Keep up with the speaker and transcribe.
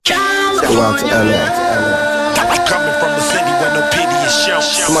Go out to LA. Coming from a city where no pity is shown.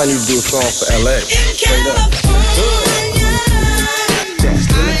 Somebody need to do a song for LA. Straight up.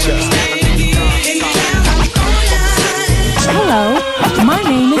 Hello, my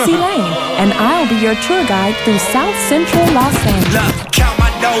name is Elaine, and I'll be your tour guide through South Central Los Angeles. Look, count my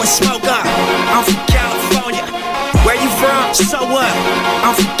dough and smoke up. I'm from California. Where you from? So what?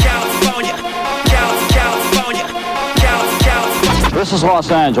 I'm from California. California. This is Los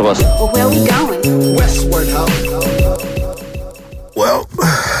Angeles. Well, where we going? Westward, ho. Well,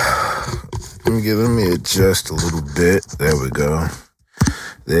 let me adjust a little bit.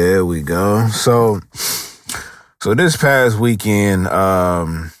 There we go. So this past weekend,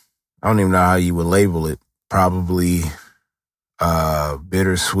 I don't even know how you would label it. Probably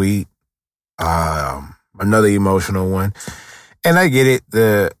bittersweet. Another emotional one. And I get it.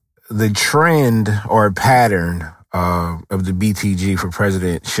 The trend or pattern of the BTG for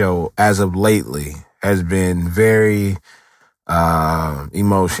President show as of lately has been very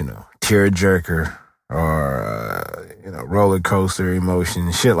emotional, tearjerker, or roller coaster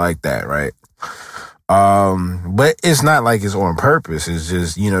emotion, shit like that, right? But it's not like it's on purpose. It's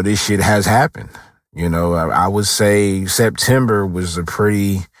just, this shit has happened. I would say September was a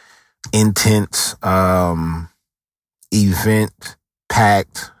pretty intense,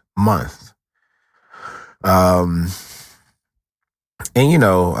 event-packed month. I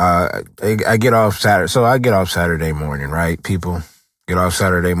get off Saturday. So I get off Saturday morning, right? People get off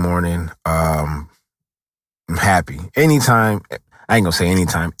Saturday morning. I'm happy. Anytime, I ain't gonna say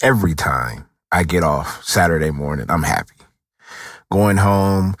anytime, every time I get off Saturday morning, I'm happy. Going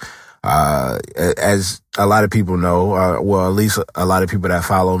home, as a lot of people know, at least a lot of people that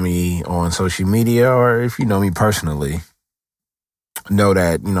follow me on social media, or if you know me personally, know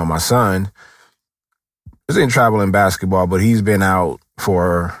that, my son is in traveling basketball, but he's been out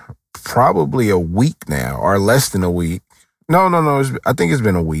for probably a week now, or less than a week. No. I think it's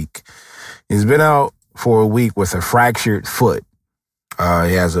been a week. He's been out for a week with a fractured foot.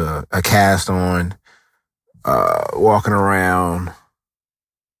 He has a cast on, walking around.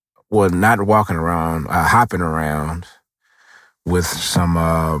 Well, not walking around, hopping around with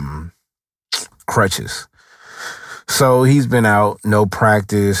some crutches. So he's been out, no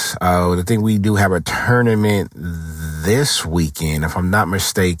practice. I think we do have a tournament this weekend, if I'm not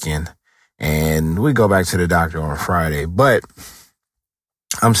mistaken. And we go back to the doctor on Friday. But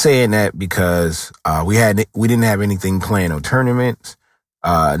I'm saying that because we didn't have anything planned on tournaments.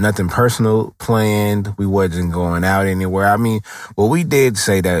 Nothing personal planned. We wasn't going out anywhere. I mean, well, we did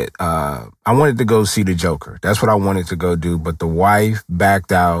say that I wanted to go see the Joker. That's what I wanted to go do. But the wife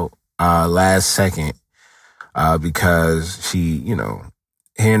backed out last second because she,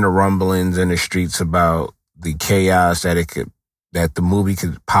 hearing the rumblings in the streets about the chaos that the movie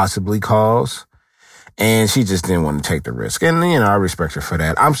could possibly cause. And she just didn't want to take the risk. And, I respect her for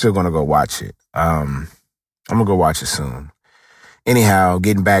that. I'm still going to go watch it. I'm going to go watch it soon. Anyhow,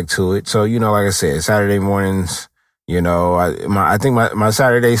 getting back to it. So, like I said, Saturday mornings, I think my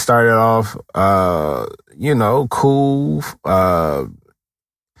Saturday started off, cool,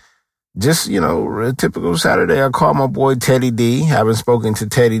 just, a typical Saturday. I called my boy Teddy D. Haven't spoken to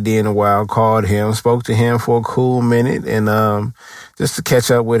Teddy D in a while. Called him, spoke to him for a cool minute, and just to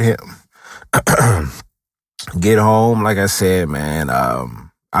catch up with him. Get home, like I said, man,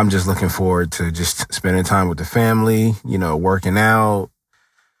 I'm just looking forward to just spending time with the family, working out,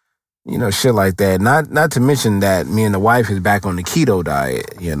 shit like that. Not to mention that me and the wife is back on the keto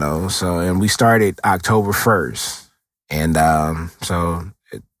diet, so, and we started October 1st. And so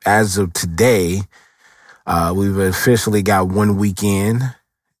as of today, we've officially got 1 weekend,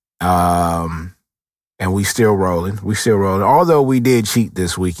 and we still rolling. Although we did cheat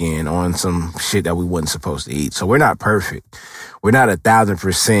this weekend on some shit that we wasn't supposed to eat. So we're not perfect. We're not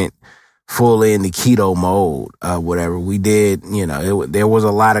 1,000% full in the keto mode, whatever. We did, there was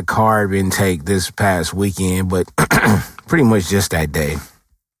a lot of carb intake this past weekend, but pretty much just that day.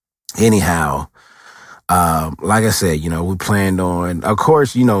 Anyhow, like I said, we planned on, of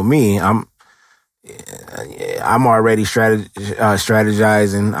course, me, I'm already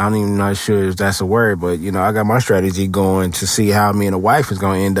strategizing. I'm even not sure if that's a word, but, I got my strategy going to see how me and the wife is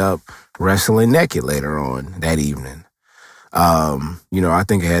going to end up wrestling naked later on that evening. I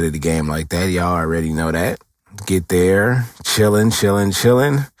think ahead of the game like that. Y'all already know that. Get there, chilling,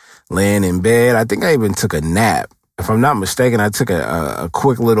 laying in bed. I think I even took a nap. If I'm not mistaken, I took a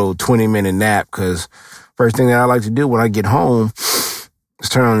quick little 20-minute nap because first thing that I like to do when I get home is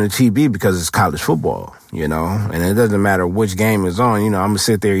turn on the TV because it's college football, and it doesn't matter which game is on. I'm going to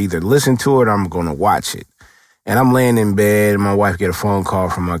sit there, either listen to it or I'm going to watch it. And I'm laying in bed and my wife get a phone call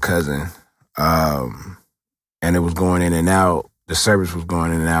from my cousin. And it was going in and out. The service was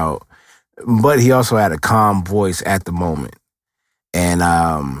going in and out. But he also had a calm voice at the moment. And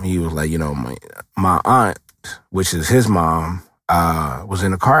he was like, my aunt, which is his mom, was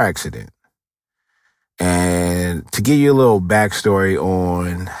in a car accident. And to give you a little backstory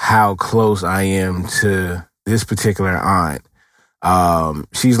on how close I am to this particular aunt,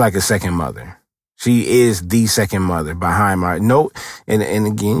 she's like a second mother. She is the second mother behind and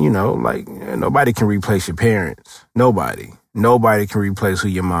again, nobody can replace your parents. Nobody can replace who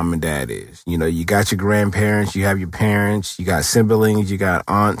your mom and dad is. You got your grandparents, you have your parents, you got siblings, you got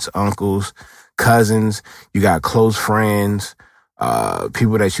aunts, uncles, cousins, you got close friends,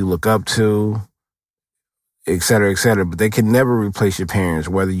 people that you look up to, et cetera, but they can never replace your parents,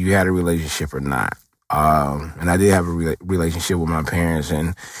 whether you had a relationship or not. And I did have a relationship with my parents,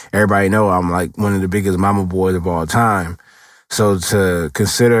 and everybody know I'm like one of the biggest mama boys of all time. So to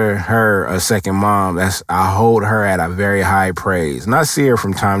consider her a second mom, I hold her at a very high praise. And I see her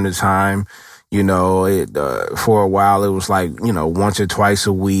from time to time. For a while, it was like, once or twice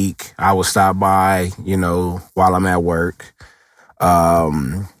a week, I would stop by, while I'm at work.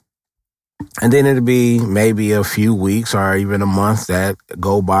 And then it'll be maybe a few weeks or even a month that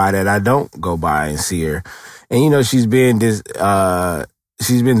go by that I don't go by and see her. And, she's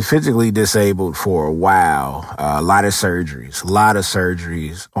been physically disabled for a while. A lot of surgeries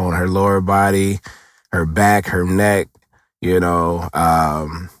on her lower body, her back, her neck, and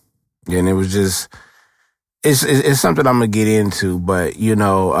it was just, it's something I'm going to get into, but,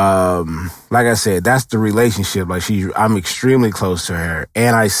 like I said, that's the relationship. Like I'm extremely close to her,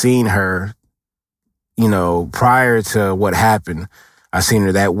 and I seen her, prior to what happened. I seen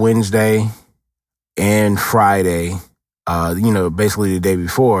her that Wednesday and Friday, basically the day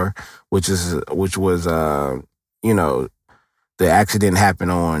before, which was, the accident happened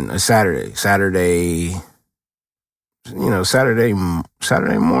on a Saturday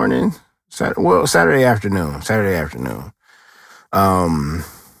morning. Saturday afternoon.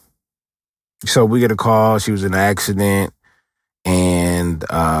 So we get a call. She was in an accident, and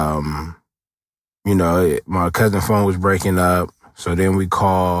my cousin's phone was breaking up. So then we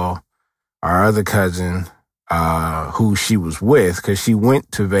call our other cousin, who she was with, because she went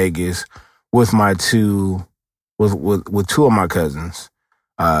to Vegas with with two of my cousins,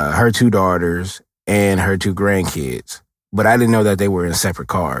 her two daughters and her two grandkids. But I didn't know that they were in separate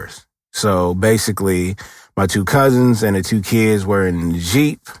cars. So basically, my two cousins and the two kids were in the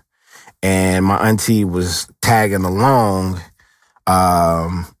Jeep, and my auntie was tagging along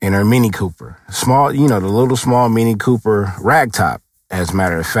in her Mini Cooper. Small, the little small Mini Cooper ragtop, as a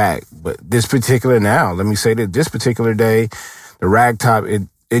matter of fact. But this particular day, the ragtop,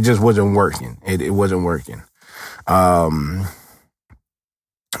 it just wasn't working. It wasn't working.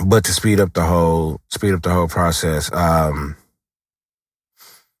 But to speed up the whole process,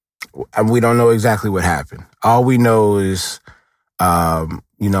 we don't know exactly what happened. All we know is,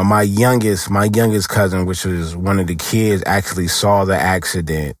 my youngest cousin, which was one of the kids, actually saw the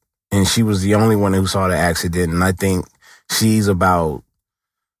accident, and she was the only one who saw the accident. And I think she's about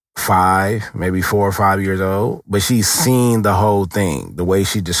 4 or 5 years old, but she's seen the whole thing, the way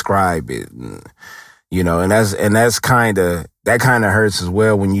she described it, and that kind of hurts as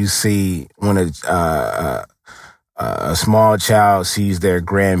well when you see when a small child sees their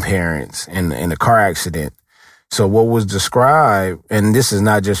grandparents in a car accident. So what was described, and this is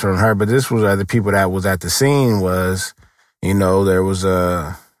not just from her, but this was other people that was at the scene, was, there was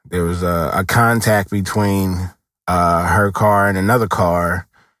a contact between her car and another car,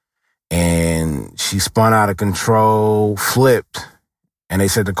 and she spun out of control, flipped, and they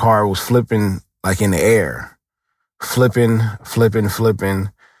said the car was flipping like in the air, flipping,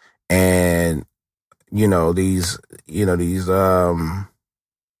 and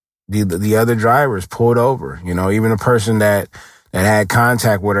the other drivers pulled over. Even the person that had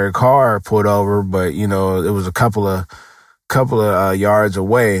contact with her car pulled over, but it was a couple of yards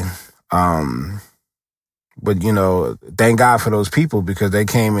away. But thank God for those people, because they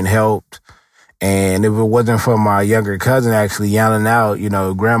came and helped. And if it wasn't for my younger cousin actually yelling out,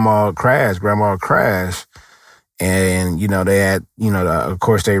 grandma crashed. And, they had, of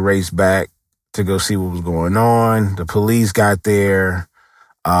course they raced back to go see what was going on. The police got there.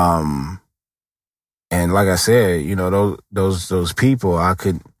 And like I said, those people, I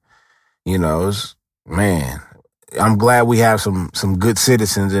could, man, I'm glad we have some good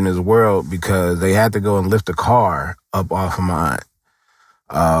citizens in this world, because they had to go and lift the car up off of my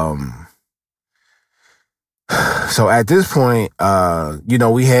aunt. So at this point,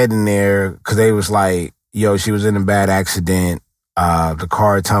 we had in there, because they was like, she was in a bad accident. The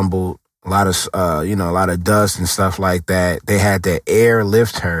car tumbled lot of dust and stuff like that. They had to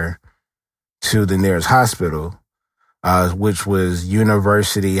airlift her to the nearest hospital, which was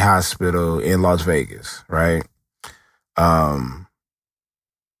University Hospital in Las Vegas, right? And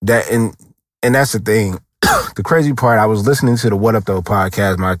that's the thing. The crazy part, I was listening to the What Up Though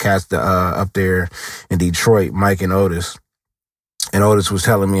podcast, my cast up there in Detroit, Mike and Otis. And Otis was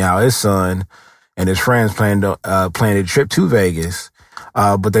telling me how his son and his friends planned a trip to Vegas,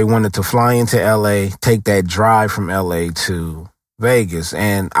 but they wanted to fly into LA, take that drive from LA to Vegas.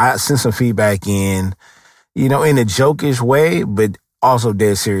 And I sent some feedback in, in a jokish way, but also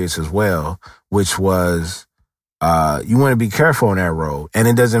dead serious as well, which was, you want to be careful on that road. And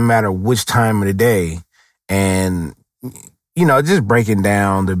it doesn't matter which time of the day. And, just breaking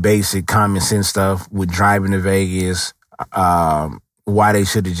down the basic common sense stuff with driving to Vegas, why they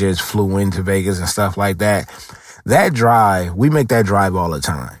should have just flew into Vegas and stuff like that. That drive, we make that drive all the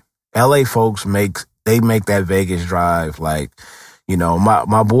time. LA folks make that Vegas drive like,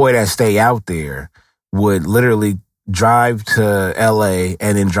 my boy that stay out there would literally drive to LA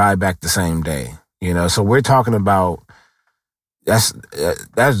and then drive back the same day. So we're talking about that's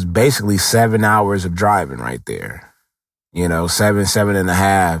basically 7 hours of driving right there.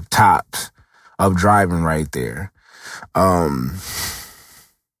 7.5 tops of driving right there.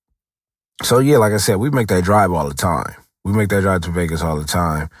 So yeah, like I said, we make that drive all the time. We make that drive to Vegas all the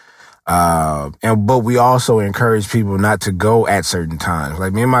time. But we also encourage people not to go at certain times.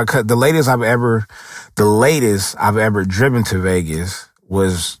 Like me and the latest I've ever driven to Vegas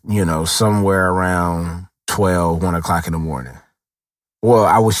was, somewhere around 1 o'clock in the morning. Well,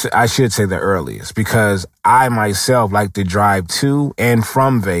 I should say the earliest, because I myself like to drive to and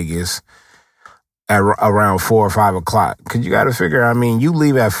from Vegas at around 4 or 5 o'clock. Cause you got to figure, you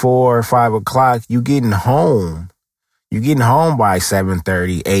leave at 4 or 5 o'clock, you getting home by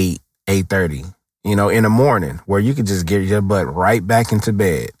 7:30, 8:30, in the morning, where you can just get your butt right back into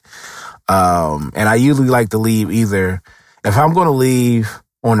bed. And I usually like to leave either, if I'm going to leave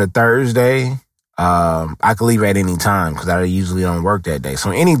on a Thursday, I can leave at any time because I usually don't work that day. So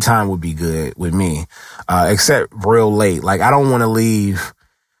any time would be good with me, except real late. Like I don't want to leave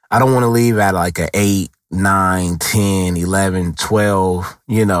at like a 8, 9, 10, 11, 12,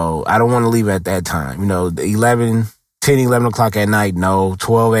 I don't want to leave at that time. 10, 11 o'clock at night, no.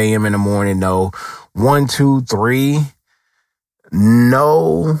 12 a.m. in the morning, no. 1, 2, 3,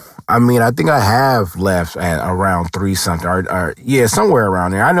 no. I think I have left at around 3 something, or somewhere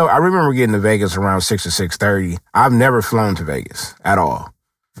around there. I remember getting to Vegas around 6 or 6:30. I've never flown to Vegas at all.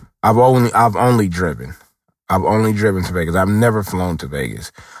 I've only driven. I've only driven to Vegas. I've never flown to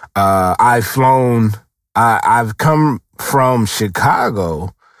Vegas. I've come from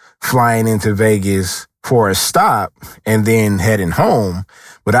Chicago flying into Vegas for a stop and then heading home,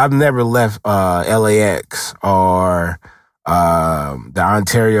 but I've never left LAX or the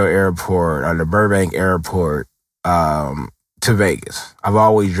Ontario airport or the Burbank airport to Vegas. I've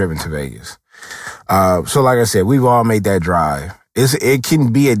always driven to Vegas. So like I said, we've all made that drive. It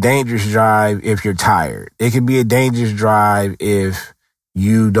can be a dangerous drive if you're tired. It can be a dangerous drive if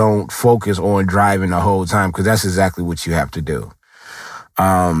you don't focus on driving the whole time, because that's exactly what you have to do.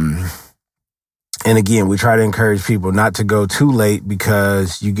 And again, we try to encourage people not to go too late,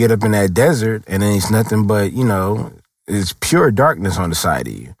 because you get up in that desert and then it's nothing but, it's pure darkness on the side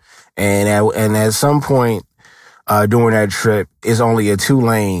of you. And at some point during that trip, it's only 2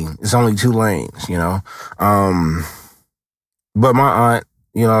 lanes. But my aunt,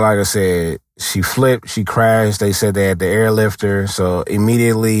 like I said, she flipped, she crashed. They said they had to airlift her. So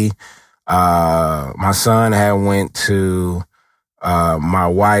immediately, my son had went to my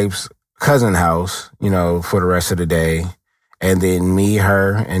wife's cousin house, for the rest of the day. And then me,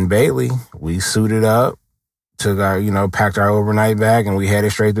 her, and Bailey, we suited up, took our, packed our overnight bag, and we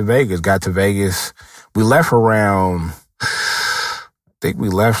headed straight to Vegas. Got to Vegas. We left around, I think we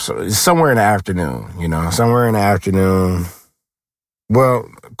left somewhere in the afternoon, somewhere in the afternoon. Well,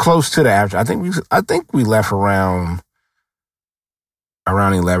 close to the after. I think we left around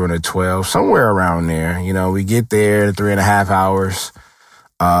 11 or 12, somewhere around there. We get there 3.5 hours.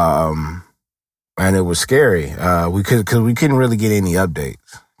 And it was scary. Because we couldn't really get any updates.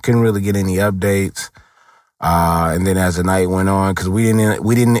 And then as the night went on, because we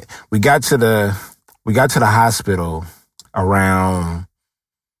got to the hospital around,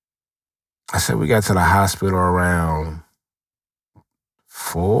 we got to the hospital around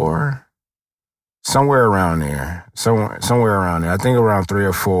 4, somewhere around there. I think around 3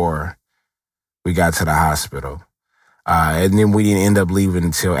 or 4, we got to the hospital. And then we didn't end up leaving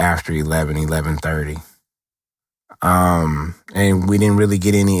until after 11:30. And we didn't really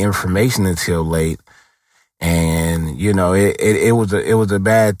get any information until late. And, you know, it was a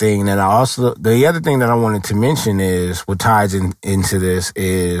bad thing. And the other thing that I wanted to mention is what ties into this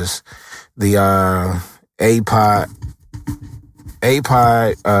is the,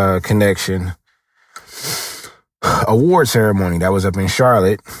 APOD connection award ceremony that was up in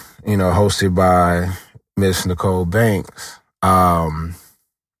Charlotte, you know, hosted by Miss Nicole Banks.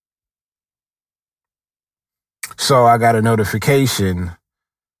 So I got a notification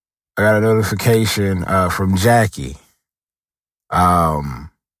from Jackie. And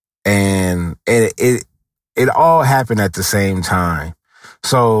it all happened at the same time.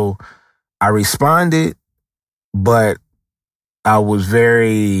 So I responded, but I was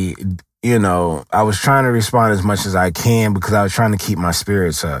very, you know, I was trying to respond as much as I can because I was trying to keep my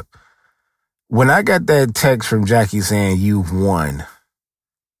spirits up. When I got that text from Jackie saying you've won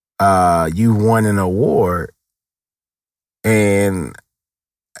an award, and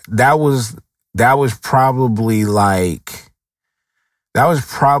that was probably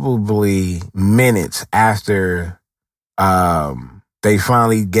minutes after they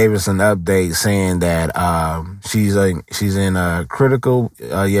finally gave us an update saying that she's in a critical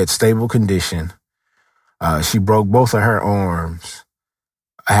yet stable condition. She broke both of her arms.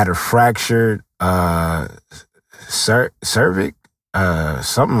 I had a fractured cervix,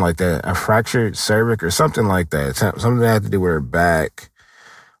 something like that. A fractured cervix or something like that. Something that had to do with her back.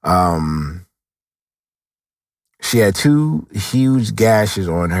 She had 2 huge gashes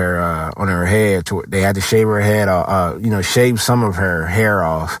on her head. They had to shave her head off, shave some of her hair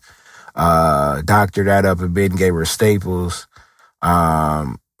off, doctored that up a bit and gave her staples.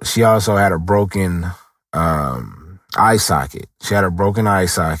 She also had a broken, eye socket. She had a broken eye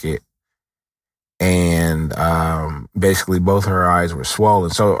socket, and, basically both her eyes were swollen.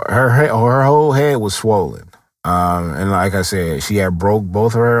 So her whole head was swollen. And like I said, she had broke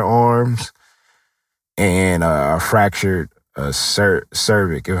both of her arms, and a fractured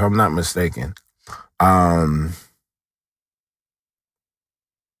cervix, if I'm not mistaken.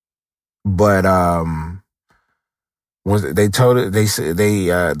 Was they told it? They said they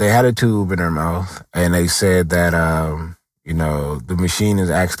had a tube in her mouth, and they said that the machine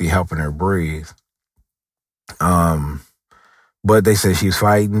is actually helping her breathe. But they said she's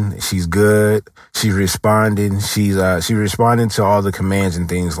fighting, she's good, she's responding, she's responding to all the commands and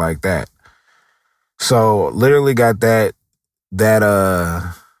things like that. So literally got that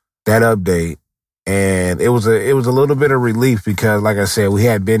update, and it was a little bit of relief because, like I said, we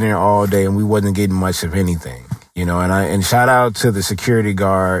had been there all day and we wasn't getting much of anything, and shout out to the security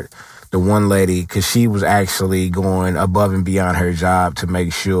guard, the one lady, because she was actually going above and beyond her job to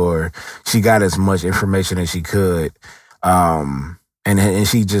make sure she got as much information as she could, and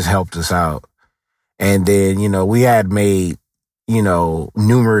she just helped us out. And then we had made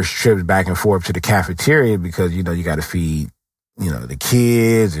numerous trips back and forth to the cafeteria because, you got to feed, the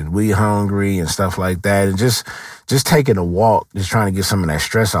kids, and we hungry and stuff like that. And just taking a walk, just trying to get some of that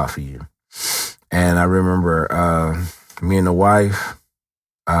stress off of you. And I remember, me and the wife,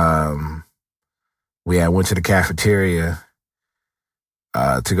 we had went to the cafeteria,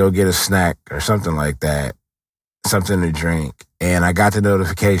 to go get a snack or something like that, something to drink. And I got the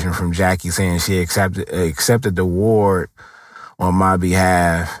notification from Jackie saying she accepted the award on my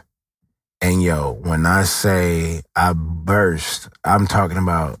behalf. And when I say I burst, I'm talking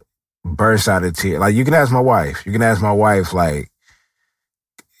about burst out of tears. Like, you can ask my wife, she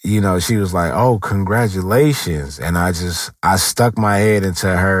was like, "Oh, congratulations." And I stuck my head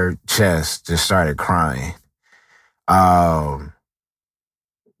into her chest, just started crying. The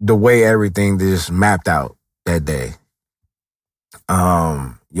way everything just mapped out that day.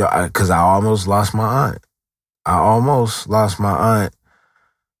 Cause I almost lost my aunt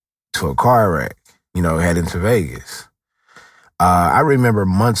to a car wreck, heading to Vegas. I remember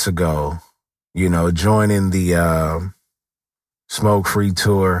months ago, joining the smoke-free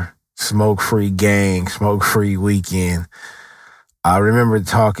tour, smoke-free gang, smoke-free weekend. I remember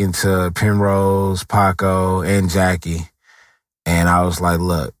talking to Penrose, Paco, and Jackie, and I was like,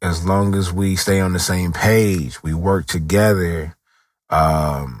 look, as long as we stay on the same page, we work together,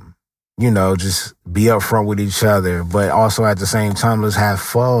 just be upfront with each other, but also at the same time, let's have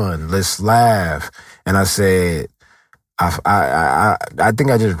fun, let's laugh. And I said, I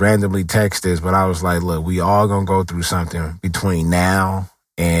think I just randomly texted this, but I was like, look, we all gonna go through something between now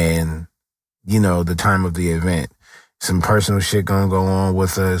and, the time of the event. Some personal shit gonna go on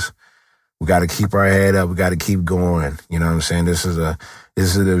with us. We got to keep our head up. We got to keep going. You know what I'm saying? This is an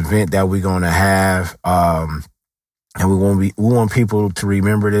event that we're going to have. And we want people to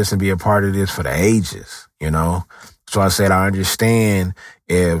remember this and be a part of this for the ages, So I said, I understand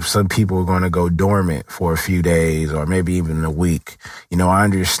if some people are going to go dormant for a few days or maybe even a week. You know, I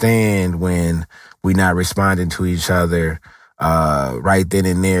understand when we're not responding to each other right then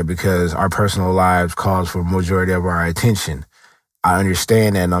and there because our personal lives calls for majority of our attention. I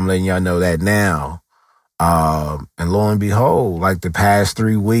understand that, and I'm letting y'all know that now. And lo and behold, like the past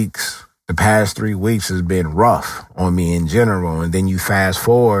 3 weeks has been rough on me in general. And then you fast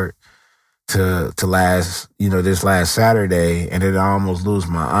forward to this last Saturday, and then I almost lose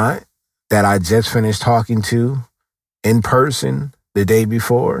my aunt that I just finished talking to in person the day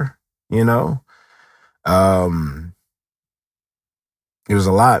before, you know. It was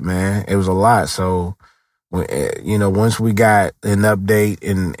a lot, man. It was a lot. So, you know, once we got an update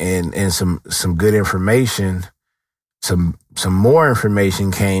and some good information, some more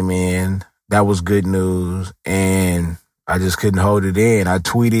information came in. That was good news, and I just couldn't hold it in. I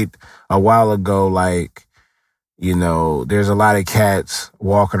tweeted a while ago, like, you know, there's a lot of cats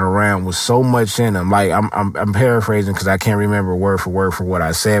walking around with so much in them. Like, I'm paraphrasing because I can't remember word for word for what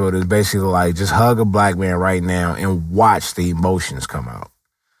I said, but it's basically like, just hug a black man right now and watch the emotions come out.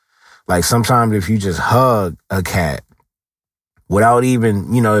 Like, sometimes if you just hug a cat without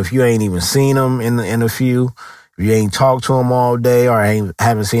even, you know, if you ain't even seen them in a few, if you ain't talked to them all day or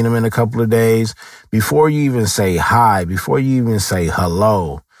haven't seen them in a couple of days, before you even say hi, before you even say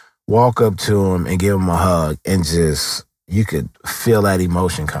hello, walk up to them and give them a hug, and just, you could feel that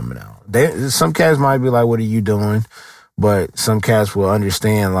emotion coming out. Some cats might be like, what are you doing? But some cats will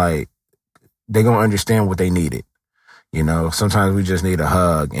understand, like, they're going to understand what they needed. You know, sometimes we just need a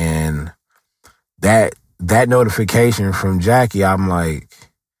hug. And that notification from Jackie, I'm like,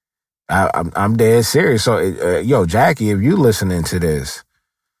 I'm dead serious. So, yo, Jackie, if you listening to this,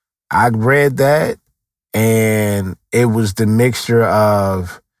 I read that, and it was the mixture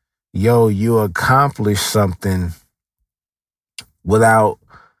of, yo, you accomplished something without,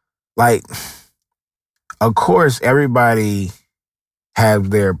 like, of course, everybody have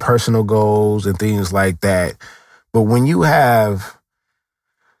their personal goals and things like that. But when you have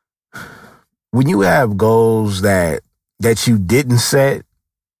goals that you didn't set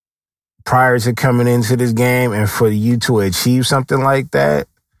prior to coming into this game, and for you to achieve something like that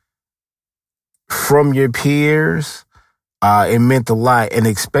from your peers, it meant a lot, and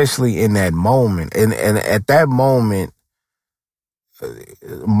especially in that moment. And at that moment,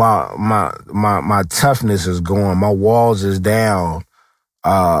 my toughness is gone. My walls is down.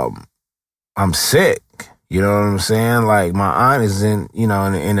 I'm sick. You know what I'm saying? Like, my aunt is in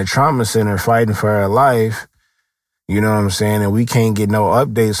the trauma center fighting for her life. You know what I'm saying? And we can't get no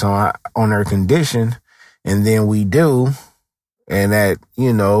updates on her condition. And then we do. And that,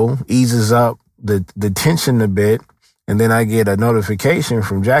 you know, eases up the tension a bit. And then I get a notification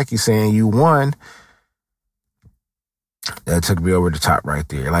from Jackie saying you won. That took me over the top right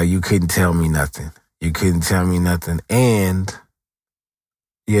there. Like, you couldn't tell me nothing. You couldn't tell me nothing. And,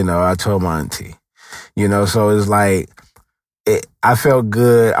 you know, I told my auntie. You know, so it's like, I felt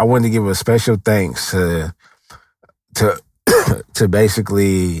good. I wanted to give a special thanks to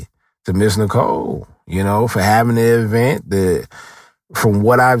basically to Miss Nicole, you know, for having the event. From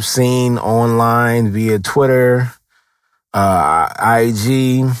what I've seen online via Twitter,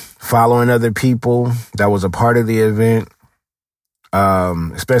 IG, following other people that was a part of the event,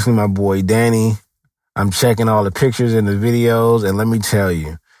 especially my boy Danny. I'm checking all the pictures and the videos, and let me tell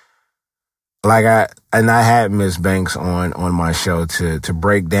you, like, I had Miss Banks on my show to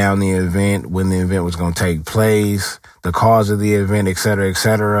break down the event, when the event was going to take place, the cause of the event, et cetera, et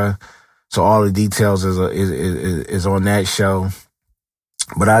cetera. So all the details is on that show.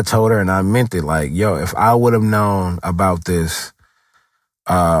 But I told her, and I meant it, like, yo, if I would have known about this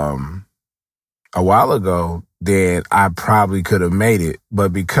a while ago, then I probably could have made it.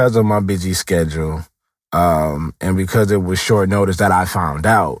 But because of my busy schedule, and because it was short notice that I found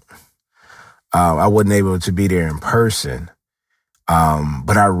out, I wasn't able to be there in person.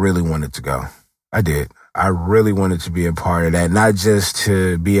 But I really wanted to go. I did. I really wanted to be a part of that, not just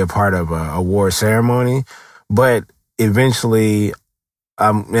to be a part of a award ceremony, but eventually,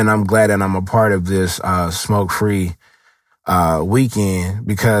 and I'm glad that I'm a part of this smoke-free weekend,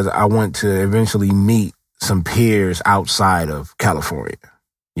 because I want to eventually meet some peers outside of California.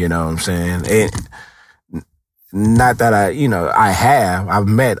 You know what I'm saying? Not that I've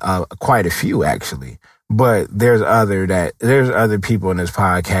met quite a few actually, but there's other people in this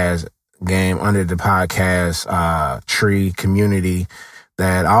podcast game, under the podcast tree community,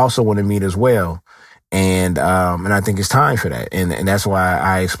 that I also want to meet as well. And I think it's time for that. And that's why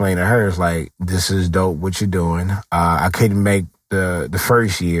I explained to her, it's like, this is dope what you're doing. I couldn't make the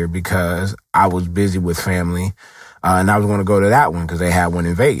first year because I was busy with family. And I was going to go to that one because they had one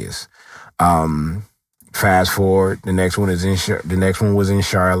in Vegas. Fast forward, the next one was in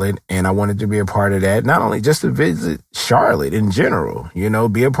Charlotte, and I wanted to be a part of that. Not only just to visit Charlotte in general,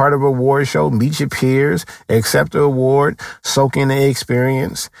 be a part of an award show, meet your peers, accept the award, soak in the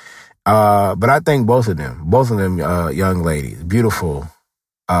experience. But I thank both of them, young ladies, beautiful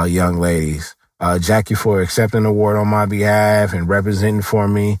young ladies. Jackie for accepting the award on my behalf and representing for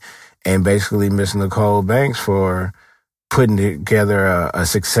me, and basically Miss Nicole Banks for putting together a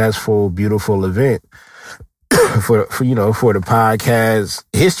successful, beautiful event for the podcast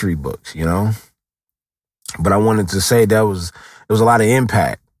history books, But I wanted to say there was a lot of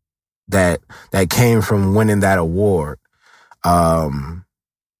impact that came from winning that award. And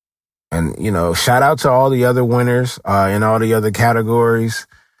shout out to all the other winners in all the other categories.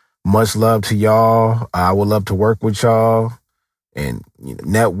 Much love to y'all. I would love to work with y'all and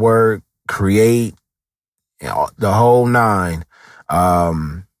network, create, the whole nine.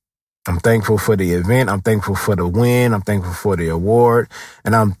 I'm thankful for the event. I'm thankful for the win. I'm thankful for the award.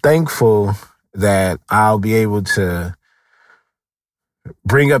 And I'm thankful that I'll be able to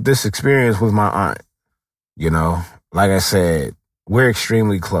bring up this experience with my aunt. Like I said, we're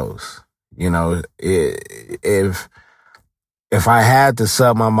extremely close. If I had to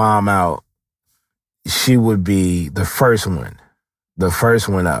sub my mom out, she would be the first one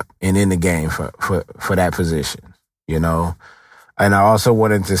up and in the game for that position, And I also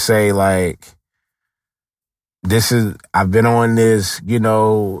wanted to say, I've been on this,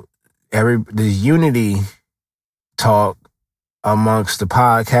 this unity talk amongst the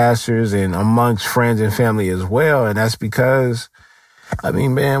podcasters and amongst friends and family as well. And that's because,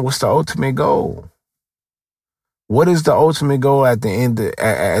 what's the ultimate goal? What is the ultimate goal at the end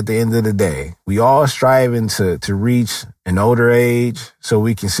of the day? We all striving to reach an older age so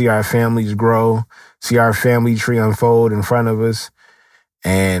we can see our families grow, see our family tree unfold in front of us.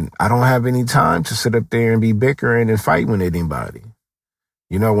 And I don't have any time to sit up there and be bickering and fighting with anybody.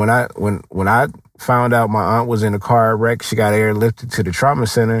 When I found out my aunt was in a car wreck, she got airlifted to the trauma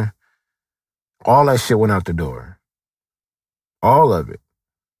center, all that shit went out the door. All of it.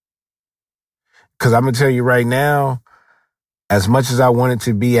 Because I'm going to tell you right now, as much as I wanted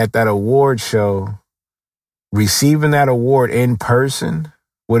to be at that award show, receiving that award in person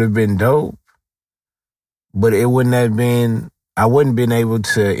would have been dope, but I wouldn't been able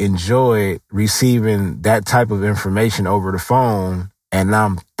to enjoy receiving that type of information over the phone, and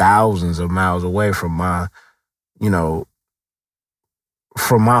I'm thousands of miles away from my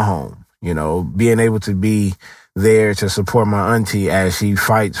home, being able to be there to support my auntie as she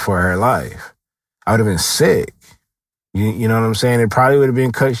fights for her life. I would have been sick. You know what I'm saying? It probably would have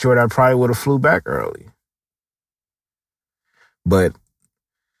been cut short. I probably would have flew back early. But,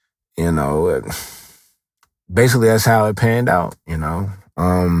 basically that's how it panned out, And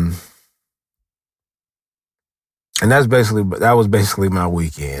that was basically my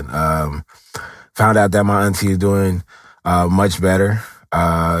weekend. Found out that my auntie is doing much better.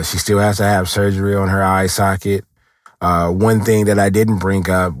 She still has to have surgery on her eye socket. One thing that I didn't bring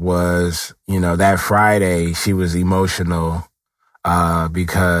up was, that Friday she was emotional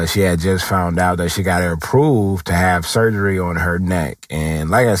because she had just found out that she got approved to have surgery on her neck. And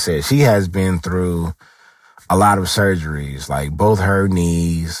like I said, she has been through a lot of surgeries, like both her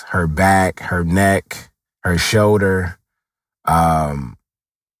knees, her back, her neck, her shoulder.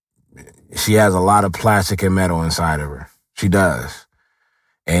 She has a lot of plastic and metal inside of her. She does.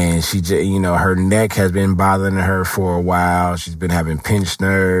 And she, her neck has been bothering her for a while. She's been having pinched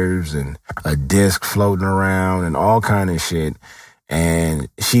nerves and a disc floating around and all kind of shit. And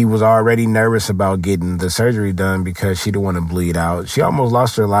she was already nervous about getting the surgery done because she didn't want to bleed out. She almost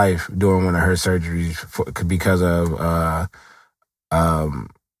lost her life during one of her surgeries because of,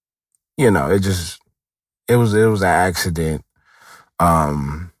 it was an accident.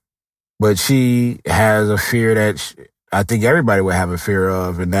 But she has a fear that I think everybody would have a fear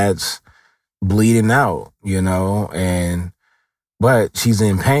of, and that's bleeding out, but she's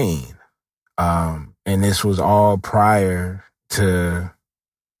in pain. And this was all prior to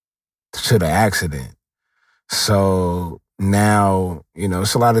the accident. So now,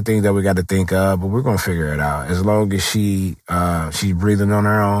 it's a lot of things that we got to think of, but we're going to figure it out. As long as she's breathing on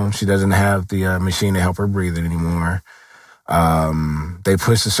her own, she doesn't have the machine to help her breathe anymore. They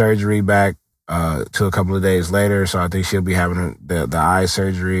pushed the surgery back to a couple of days later, so I think she'll be having the eye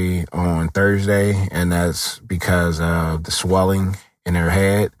surgery on Thursday, and that's because of the swelling in her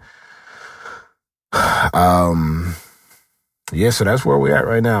head. So that's where we're at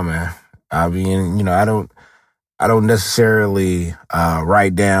right now, man. I don't necessarily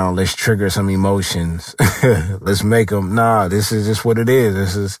write down, let's trigger some emotions. Let's make them, this is just what it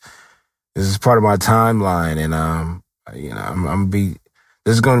is. This is part of my timeline. And,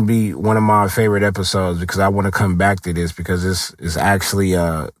 this is going to be one of my favorite episodes because I want to come back to this because this is actually,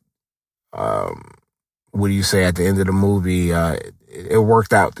 what do you say at the end of the movie? It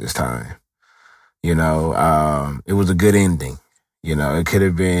worked out this time. It was a good ending. It could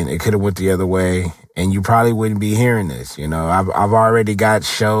have went the other way and you probably wouldn't be hearing this. I've already got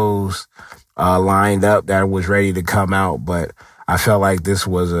shows, lined up that was ready to come out, but I felt like this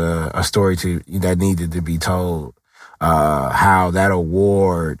was a story that needed to be told. How that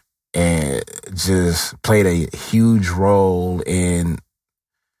award just played a huge role in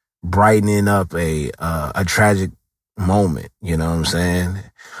brightening up a tragic moment. You know what I'm saying?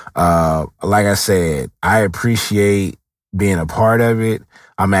 Like I said, I appreciate being a part of it.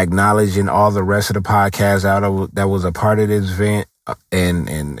 I'm acknowledging all the rest of the podcasts that was a part of this event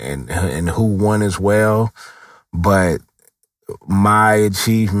and who won as well. But my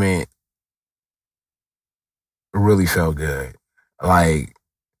achievement really felt good. Like,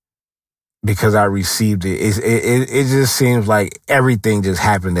 because I received it, it just seems like everything just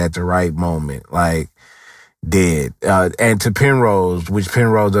happened at the right moment. Like, did. And to Penrose, which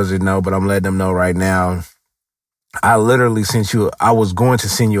Penrose doesn't know, but I'm letting them know right now, I literally I was going to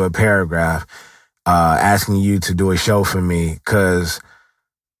send you a paragraph, asking you to do a show for me. Cause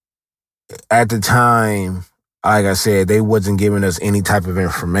at the time, like I said, they wasn't giving us any type of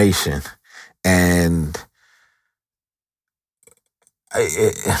information. And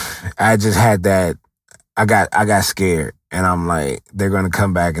I just had that, I got scared. And I'm like, they're going to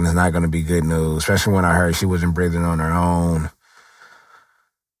come back and it's not going to be good news, especially when I heard she wasn't breathing on her own.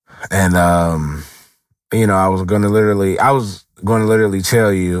 And, I was going to literally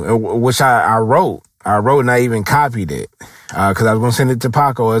tell you, which I wrote and I even copied it, cause I was going to send it to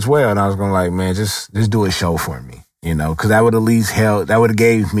Paco as well. And I was going to like, man, just do a show for me, cause that would at least help. That would have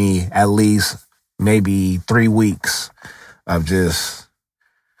gave me at least maybe 3 weeks of just,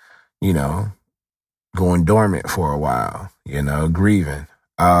 going dormant for a while, grieving.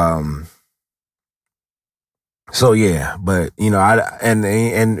 So yeah, but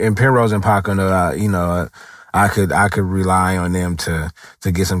and Penrose and Paco know I could rely on them to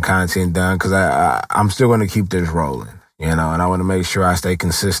get some content done because I'm still going to keep this rolling, and I want to make sure I stay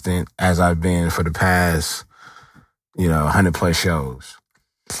consistent as I've been for the past 100 plus shows.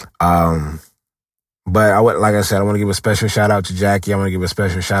 But like I said, I want to give a special shout out to Jackie. I want to give a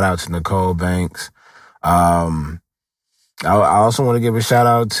special shout out to Nicole Banks. I also want to give a shout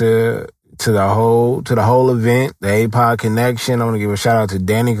out to the whole event, the APOD Connection. I want to give a shout out to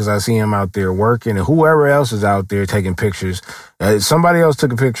Danny because I see him out there working, and whoever else is out there taking pictures. Somebody else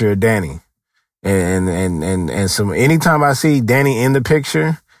took a picture of Danny, and some. Anytime I see Danny in the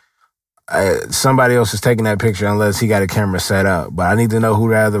picture, somebody else is taking that picture unless he got a camera set up. But I need to know who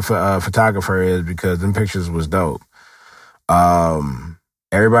the other photographer is because them pictures was dope.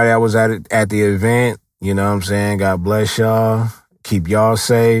 Everybody I was at the event, you know what I'm saying? God bless y'all. Keep y'all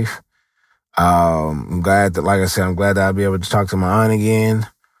safe. I'm glad that, like I said, I'm glad that I'll be able to talk to my aunt again.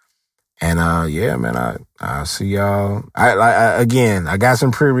 And, yeah, man, I'll see y'all. I got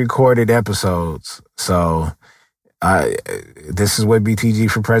some pre-recorded episodes. So, this is what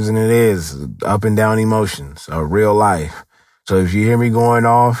BTG for President is. Up and down emotions, real life. So if you hear me going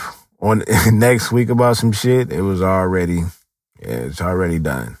off on next week about some shit, it was it's already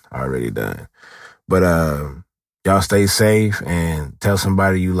done. But, y'all stay safe and tell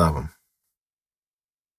somebody you love them.